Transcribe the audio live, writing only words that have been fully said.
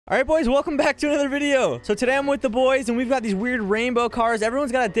All right, boys, welcome back to another video. So today I'm with the boys, and we've got these weird rainbow cars.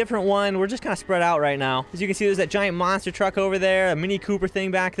 Everyone's got a different one. We're just kind of spread out right now. As you can see, there's that giant monster truck over there, a Mini Cooper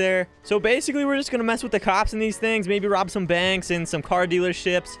thing back there. So basically, we're just going to mess with the cops in these things, maybe rob some banks and some car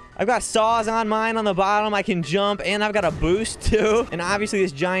dealerships. I've got saws on mine on the bottom. I can jump, and I've got a boost, too. And obviously,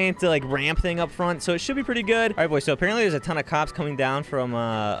 this giant, like, ramp thing up front, so it should be pretty good. All right, boys, so apparently there's a ton of cops coming down from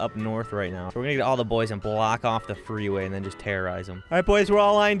up north right now. So we're going to get all the boys and block off the freeway and then just terrorize them. All right, boys, we're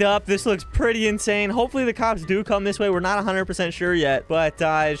all lined up. This looks pretty insane. Hopefully, the cops do come this way. We're not 100% sure yet, but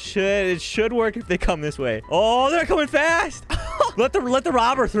it should work if they come this way. Oh, they're coming fast. Let the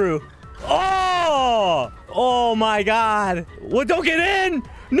robber through. Oh my God. Well, don't get in.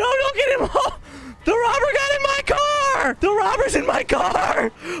 No, don't get him. Oh, the robber got in my car. The robber's in my car.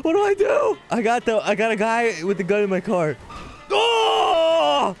 What do I do? I got a guy with the gun in my car.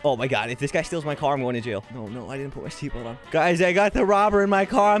 Oh my God. If this guy steals my car, I'm going to jail. No, I didn't put my seatbelt on. Guys, I got the robber in my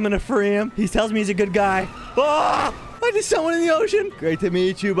car. I'm going to free him. He tells me he's a good guy. Oh! I just someone in the ocean. Great to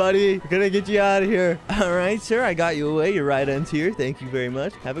meet you, buddy. We're gonna get you out of here. All right, sir. I got you away. Your ride ends here. Thank you very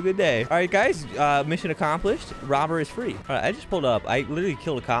much. Have a good day. All right, guys. Mission accomplished. Robber is free. All right, I just pulled up. I literally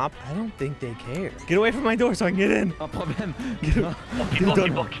killed a cop. I don't think they care. Get away from my door so I can get in. No problem.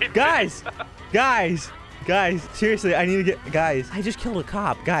 Guys. Seriously, I need to get... Guys, I just killed a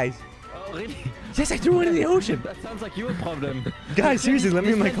cop. Guys. Oh, really? Yes, I threw it in the ocean. That sounds like your problem. Guys, seriously, let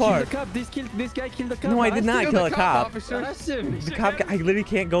me in my car. This guy killed the cop. No, I did not kill a cop. The cop, I literally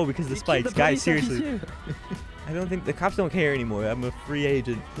can't go because of the spikes. Guys, seriously. I don't think the cops don't care anymore. I'm a free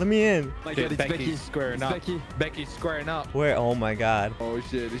agent. Let me in. My God, it's Becky squaring up. Becky's squaring up. Where? Oh my God. Oh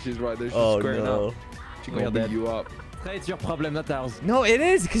shit, she's right there. She's squaring up. She's gonna beat you up. Trey, it's your problem, not ours. No, it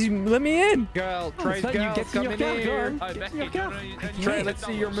is because you let me in. Girl, Trey's girl, come in here. Trey, let's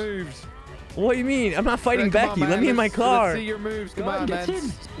see your moves. What do you mean? I'm not fighting Becky. Let me in my car. Let's see your moves. Come on, man.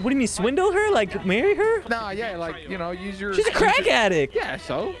 What do you mean, swindle her? Like, marry her? Nah, yeah, like, you know, use your... She's a crack addict. Yeah,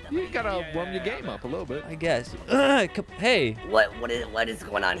 so you gotta warm your game up a little bit. I guess. Hey. What is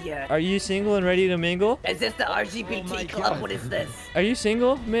going on here? Are you single and ready to mingle? Is this the LGBT club? What is this? Are you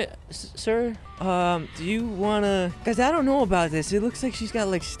single, sir? Do you wanna... Guys, I don't know about this. It looks like she's got,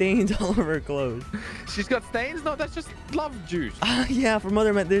 like, stains all over her clothes. She's got stains? No, that's just love juice. Yeah, for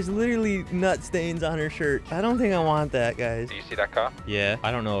Mother Men, there's literally nut stains on her shirt. I don't think I want that, guys. Do you see that car? Yeah,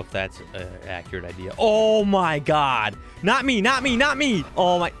 I don't know if that's an accurate idea. Oh, my God. Not me.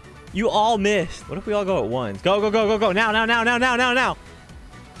 Oh, my... You all missed. What if we all go at once? Go. Now.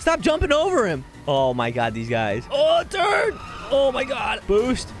 Stop jumping over him. Oh, my God, these guys. Oh, turn. Oh, my God.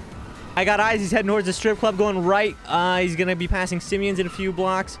 Boost. I got eyes. He's heading towards the strip club going right. He's going to be passing Simeon's in a few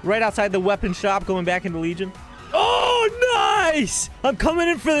blocks. Right outside the weapon shop going back into Legion. Oh, nice. I'm coming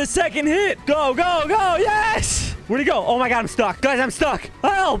in for the second hit. Go. Yes. Where'd he go? Oh, my God. I'm stuck. Guys, I'm stuck.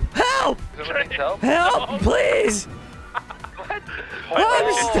 Help. Help, please.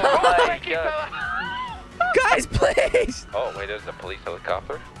 I'm stuck. Guys, please. Oh, wait, there's a police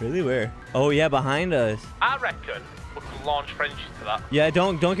helicopter. Really? Where? Oh, yeah, behind us. I reckon we can launch Frenchies to that. Yeah,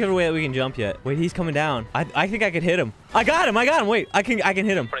 don't give away that we can jump yet. Wait, he's coming down. I think I could hit him. I got him. Wait, I can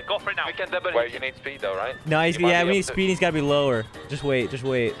hit him. Go for it now. We can double. Wait, you need speed though, right? No, we need speed. He's got to be lower. Just wait.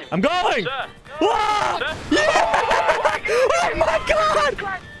 I'm going. Sir. Ah! Sir. Yeah! Oh my God!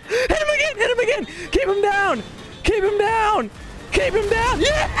 Hit him again. Keep him down.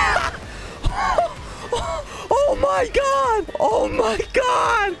 Yeah! Oh my God!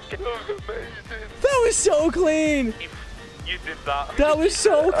 That was so clean. You did that. That was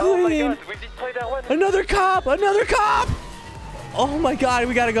so clean. Oh my God, we just played that one. Another cop. Oh my God,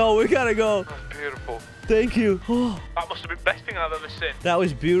 we gotta go. That's beautiful. Thank you. That must have been the best thing I've ever seen. That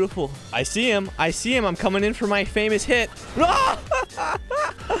was beautiful. I see him. I'm coming in for my famous hit.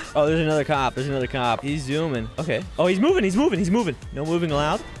 Oh, there's another cop. He's zooming. Okay. Oh, he's moving. No moving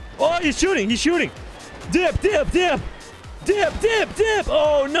allowed. Oh, he's shooting. Dip.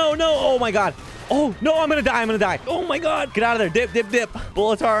 Oh, no. Oh, my God. Oh, no, I'm gonna die. Oh, my God. Get out of there. Dip.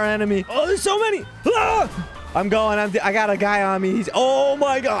 Bullets are our enemy. Oh, there's so many. Ah! I'm going. I got a guy on me. Oh,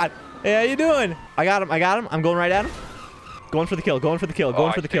 my God. Hey, how you doing? I got him. I'm going right at him. Going for the kill. Going for the kill.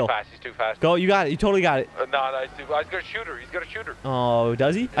 He's too fast. Go. You got it. You totally got it. No, he's got a shooter. Oh,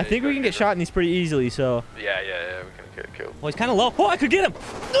 does he? I think we can get shot in these pretty easily, so. Yeah, we can get killed. Oh, he's kind of low. Oh, I could get him.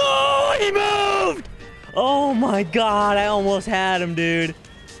 Oh, he moved. Oh, my God. I almost had him, dude.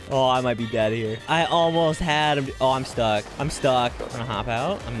 Oh, I might be dead here. I almost had him. Oh, I'm stuck. I'm gonna hop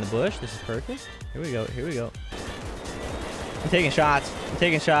out. I'm in the bush. This is perfect. Here we go. I'm taking shots.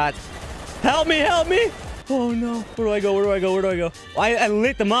 Help me. Oh, no. Where do I go? I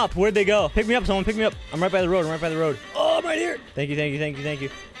lit them up. Where'd they go? Pick me up, someone. Pick me up. I'm right by the road. Oh, I'm right here. Thank you, thank you, thank you, thank you.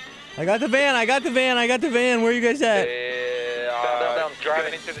 I got the van. I got the van. I got the van. Where are you guys at? Down.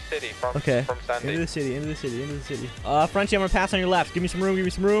 Driving into the city from Sandy. Into the city, into the city, into the city. Frenchie, I'm gonna pass on your left. Give me some room, give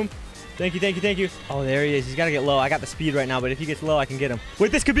me some room. Thank you, thank you, thank you. Oh, there he is. He's gotta get low. I got the speed right now, but if he gets low, I can get him.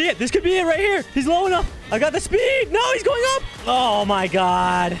 Wait, this could be it. This could be it right here. He's low enough. I got the speed. No, he's going up. Oh my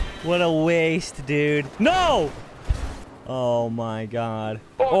God. What a waste, dude. No. Oh my God.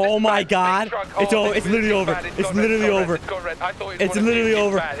 Oh my God. It's over. It's literally over. It's literally over. It's literally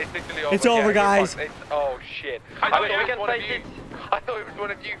over. It's over, guys. Oh shit. I thought it was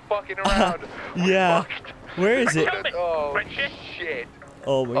one of you fucking around. Yeah. Where is it? Oh shit.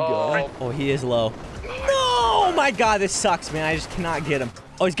 Oh my God. Oh, he is low. No! Oh my God, this sucks, man. I just cannot get him.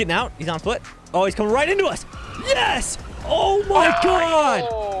 Oh, he's getting out. He's on foot. Oh, he's coming right into us. Yes! Oh my God!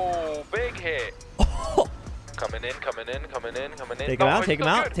 Oh, big hit. Oh. Coming in, coming in, coming in, coming in. Take him out, take him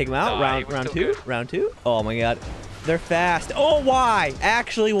out, take him out. Round two, round two. Oh my God. They're fast. Oh, why?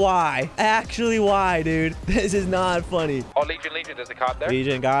 Actually, why? Actually, why, dude? This is not funny. Oh, Legion, there's a cop there.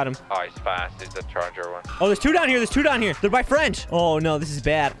 Legion, got him. Oh, he's fast. He's the Charger one. Oh, there's two down here. There's two down here. They're by French. Oh, no, this is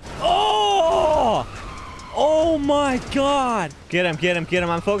bad. Oh! Oh, my God. Get him, get him, get him.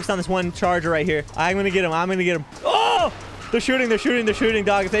 I'm focused on this one Charger right here. I'm going to get him. I'm going to get him. Oh! They're shooting, they're shooting, they're shooting,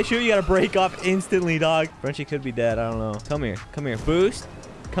 dog. If they shoot, you got to break up instantly, dog. Frenchie could be dead. I don't know. Come here. Come here. Boost.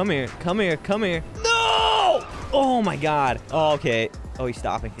 Come here. Come here. Come here. No! Oh, my God. Oh, okay. Oh, he's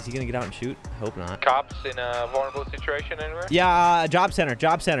stopping. Is he going to get out and shoot? I hope not. Cops in a vulnerable situation anywhere? Yeah, job center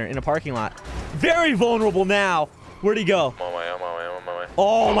in a parking lot. Very vulnerable now. Where'd he go? I'm on my way, I'm on my way.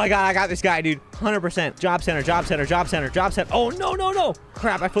 Oh, my God. I got this guy, dude. 100%. Job center, job center, job center, job center. Oh, no, no, no.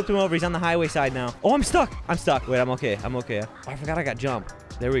 Crap, I flipped him over. He's on the highway side now. Oh, I'm stuck. I'm stuck. Wait, I'm okay. I'm okay. Oh, I forgot I got jump.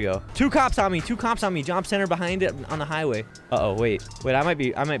 There we go. Two cops on me. Two cops on me. Job center behind it on the highway. Uh-oh, wait. Wait, I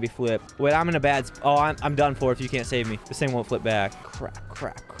might be flipped. Wait, I'm in a bad oh, I'm done for if you can't save me. This thing won't flip back. Crap,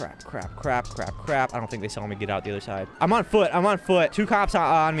 crap, crap, crap, crap, crap, crap. I don't think they saw me get out the other side. I'm on foot. I'm on foot. Two cops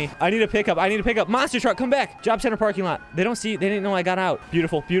on me. I need a pickup. I need a pickup. Monster truck, come back. Job center parking lot. They didn't know I got out.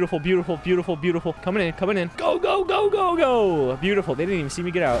 Beautiful, beautiful, beautiful, beautiful, beautiful. Coming in, coming in. Go, go, go, go, go. Beautiful. They didn't even see me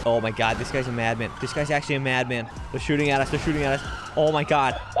get out. Oh my God, this guy's a madman. This guy's actually a madman. They're shooting at us. They're shooting at us. Oh my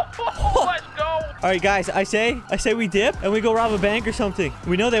God. Let's go. All right, guys, I say we dip and we go rob a bank or something.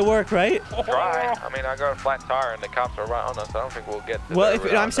 We know they work, right? Try. I mean, I got a flat tire and the cops are right on us. I don't think we'll get to well,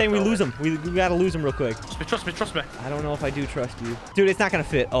 I'm saying we lose them. We gotta lose them real quick. Trust me, trust me. I don't know if I do trust you. Dude, it's not gonna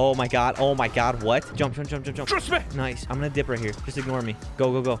fit. Oh my God. Oh my God. What? Jump, jump, jump, jump, jump. Trust me. Nice. I'm gonna dip right here. Just ignore me.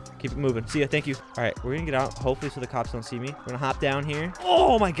 Go, go, go. Keep it moving. See ya. Thank you. All right, we're gonna get out, hopefully, so the cops don't see me. We're gonna hop down here.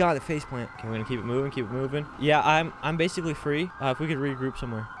 Oh my God, the face plant. Okay, we're gonna keep it moving, keep it moving. Yeah, I'm basically free. If we could regroup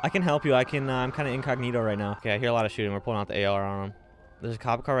somewhere. I can help you. I'm kind of incognito right now. Okay, I hear a lot of shooting. We're pulling out the AR on them. There's a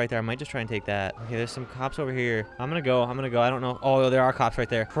cop car right there. I might just try and take that. Okay, there's some cops over here. I'm gonna go. I don't know. Oh, there are cops right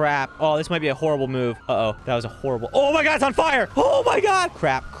there. Crap. Oh, this might be a horrible move. Uh-oh. That was a horrible. Oh my God, it's on fire. Oh my God.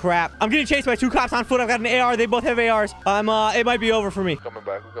 Crap, crap. I'm getting chased by two cops on foot. I've got an AR. They both have ARs. It might be over for me. Coming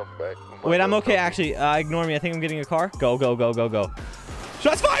back, we're coming back. Wait, I'm okay, actually. Ignore me. I think I'm getting a car. Go, go, go, go, go.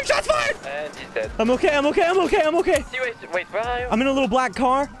 Shots fired! Shots fired! And he's dead. I'm okay. I'm okay. I'm okay. I'm okay. Wait, where are you? I'm in a little black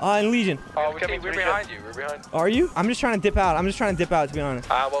car in Legion. Oh, we're behind you. We're behind you. Are you? I'm just trying to dip out. To be honest.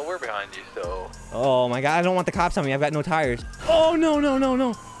 Well, we're behind you, so. Oh my God, I don't want the cops on me. I've got no tires. Oh, no, no, no,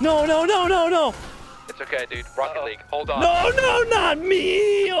 no. No, no, no, no, no. It's okay, dude. Rocket League. Hold on. No, no, not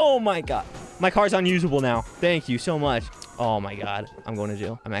me. Oh my God. My car's unusable now. Thank you so much. Oh my God. I'm going to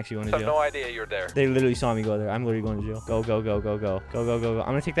jail. I'm actually going to jail. I have no idea you're there. They literally saw me go there. I'm literally going to jail. Go, go, go, go, go. Go, go, go, go. I'm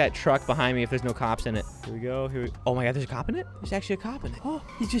going to take that truck behind me if there's no cops in it. Here we go. Oh my God, there's a cop in it? There's actually a cop in it. Oh,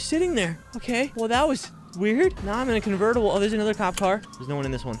 he's just sitting there. Okay. Well, that was weird. Now I'm in a convertible. Oh, there's another cop car. There's no one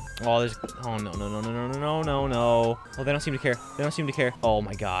in this one. Oh, no, no, no, no, no, no, no, no, no. Oh, they don't seem to care. They don't seem to care. Oh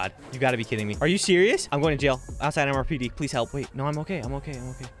my God. You got to be kidding me. Are you serious? I'm going to jail. Outside MRPD. Please help. Wait. No, I'm okay. I'm okay. I'm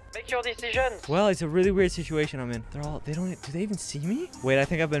okay. Make your decisions. Well, it's a really weird situation I'm in. Do they even see me? Wait, I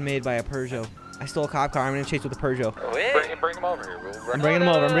think I've been made by a Peugeot. I stole a cop car. I'm gonna chase with a Peugeot. Bring him over here. I'm bringing him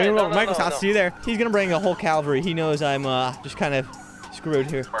over. I'm bringing him over. Michael's house, see you there. He's gonna bring a whole cavalry. He knows I'm just kind of screwed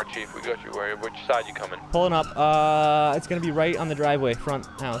here. Smart Chief, we got you. Which side you coming? Pulling up. It's gonna be right on the driveway, front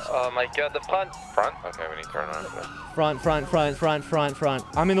house. Oh my God, the front. Front? Okay, we need to turn around. Front.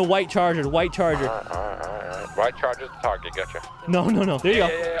 I'm in the white Charger. White Charger. All right. White Charger's the target. Gotcha. No. There you go.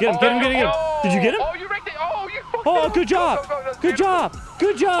 Yeah. Get him. Get him. Did you get him? Oh, you wrecked it. Oh, you. Oh, good job. Good job.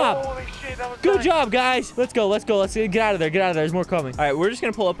 Good job. Holy shit, that was Good nice. job, guys. Let's go. Let's go. Let's get out of there. Get out of there. There's more coming. All right, we're just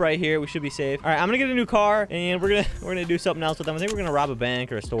gonna pull up right here. We should be safe. All right, I'm gonna get a new car, and we're gonna do something else with them. I think we're gonna rob a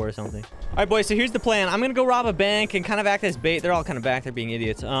bank or a store or something. All right, boys. So here's the plan. I'm gonna go rob a bank and kind of act as bait. They're all kind of back there being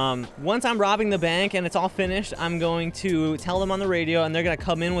idiots. Once I'm robbing the bank and it's all finished, I'm going to tell them on the radio, and they're gonna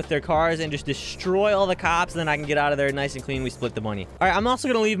come in with their cars and just destroy all the cops. And then I can get out of there nice and clean. We split the money. All right, I'm also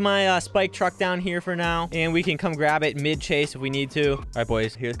gonna leave my spike truck down here for now, and we can come grab it mid-chase if we need to. All right,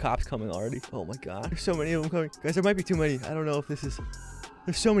 boys. Here's cops coming already. Oh my god, there's so many of them coming. Guys, there might be too many. I don't know if this is...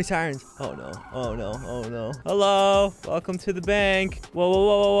 There's so many sirens. Oh no. Oh no. Oh no. Hello. Welcome to the bank. Whoa, whoa,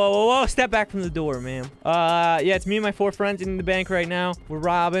 whoa, whoa, whoa, whoa. Step back from the door, ma'am. Yeah, it's me and my 4 friends in the bank right now. We're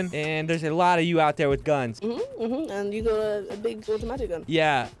robbing, and there's a lot of you out there with guns. And you got a big automatic gun.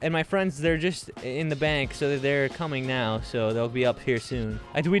 Yeah, and my friends, they're just in the bank, so they're coming now, so they'll be up here soon.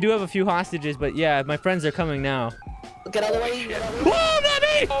 We do have a few hostages, but yeah, my friends are coming now. Get out of the way. Get out of the way. Whoa, not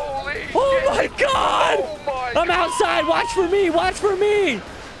me! Holy Oh shit. my god! Oh my I'm God. outside. Watch for me. Watch for me.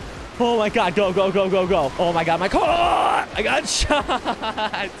 Oh my god. Go, go, go, go, go. Oh my god. My car. I got shot.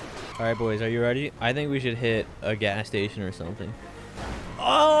 All right, boys. Are you ready? I think we should hit a gas station or something.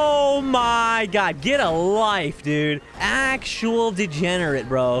 Oh my god. Get a life, dude. Actual degenerate,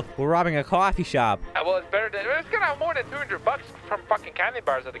 bro. We're robbing a coffee shop. Well, it's better than... It's gonna have more than $200 from fucking candy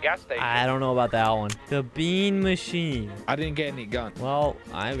bars at the gas station. I don't know about that one. The bean machine. I didn't get any gun. Well,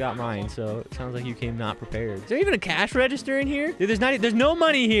 I've got mine, so it sounds like you came not prepared. Is there even a cash register in here? Dude, there's no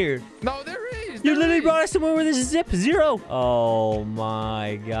money here. No, there is. You there literally is. brought us somewhere where there's a zero. Oh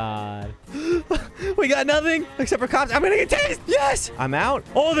my god. We got nothing except for cops. I'm gonna get tased. Yes. I'm out.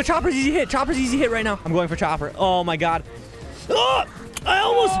 Oh, the chopper's easy hit. Chopper's easy hit right now. I'm going for chopper. Oh my god. Oh, I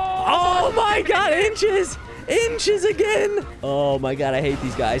almost. Oh my god. Inches. Inches again. Oh my god. I hate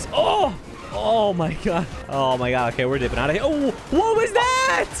these guys. Oh. Oh my god. Oh my god. Okay, we're dipping out of here. Oh, what was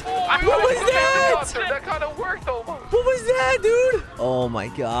that? What was that? That kind of worked almost. What was that, dude? Oh my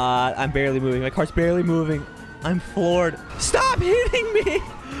god. I'm barely moving. My car's barely moving. I'm floored. Stop hitting me.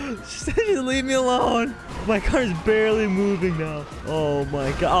 Just leave me alone. My car's barely moving now. Oh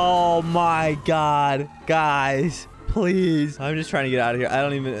my god. Oh my god. Guys, please. I'm just trying to get out of here. I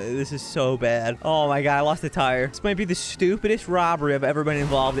don't even... This is so bad. Oh my god. I lost a tire. This might be the stupidest robbery I've ever been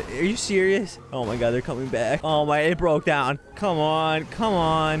involved in. Are you serious? Oh my god. They're coming back. Oh my... It broke down. Come on. Come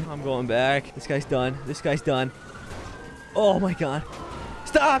on. I'm going back. This guy's done. This guy's done. Oh my god.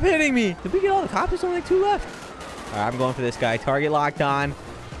 Stop hitting me. Did we get all the cops? There's only like 2 left. All right, I'm going for this guy. Target locked on.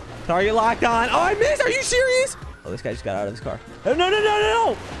 Target locked on. Oh, I missed. Are you serious? Oh, this guy just got out of his car. No, no, no,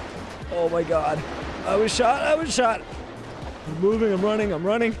 no, no. Oh, my God. I was shot. I was shot. I'm moving. I'm running. I'm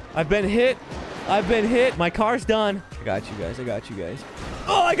running. I've been hit. I've been hit. My car's done. I got you guys. I got you guys.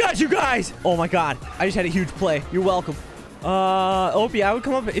 Oh, I got you guys. Oh, my God. I just had a huge play. You're welcome. Opie, I would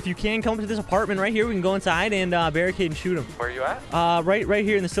come up, if you can, come up to this apartment right here. We can go inside and barricade and shoot him. Where are you at? Right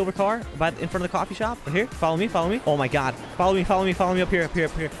here in the silver car, in front of the coffee shop. Right here. Follow me, follow me. Oh my god. Follow me, follow me, follow me up here, up here,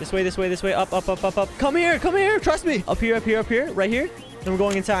 up here. This way, this way, this way. Up, up, up, up, up. Come here, come here. Trust me. Up here, up here, up here. Right here. Then we're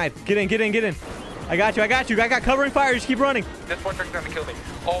going inside. Get in, get in, get in. I got you, I got you. I got covering fire. Just keep running. This one trick's gonna kill me.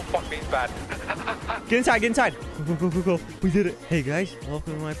 Oh, fuck me, he's bad. Get inside, get inside. Go, go, go, go, go. We did it. Hey, guys.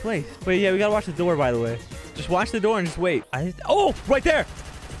 Welcome to my place. Wait, yeah, we gotta watch the door, by the way. Just watch the door and just wait. Oh, right there.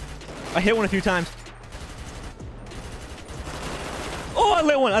 I hit one a few times. Oh, I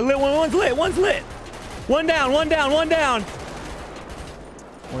lit one. I lit one. One's lit. One's lit. One down, one down, one down.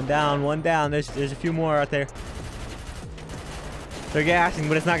 One down, one down. There's a few more out there. They're gassing,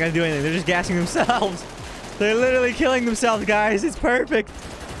 but it's not gonna do anything. They're just gassing themselves. They're literally killing themselves, guys. It's perfect.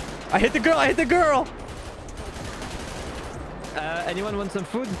 I hit the girl. I hit the girl. Anyone want some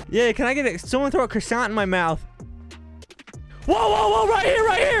food? Yeah, can I get it? Someone throw a croissant in my mouth. Whoa, whoa, whoa, right here,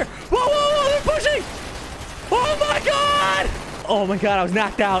 right here. Whoa, whoa, whoa, they're pushing. Oh my god. Oh my god, I was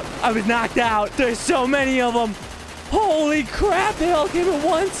knocked out. I was knocked out. There's so many of them. Holy crap, they all came at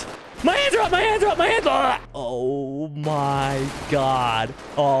once. My hands are up, my hands are up, my hands are up. Oh my god.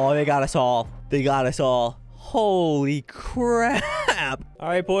 Oh, they got us all. They got us all. Holy crap. All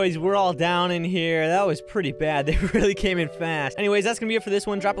right, boys, we're all down in here. That was pretty bad. They really came in fast. Anyways, that's gonna be it for this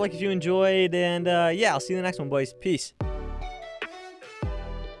one. Drop a like if you enjoyed, and yeah, I'll see you in the next one, boys. Peace.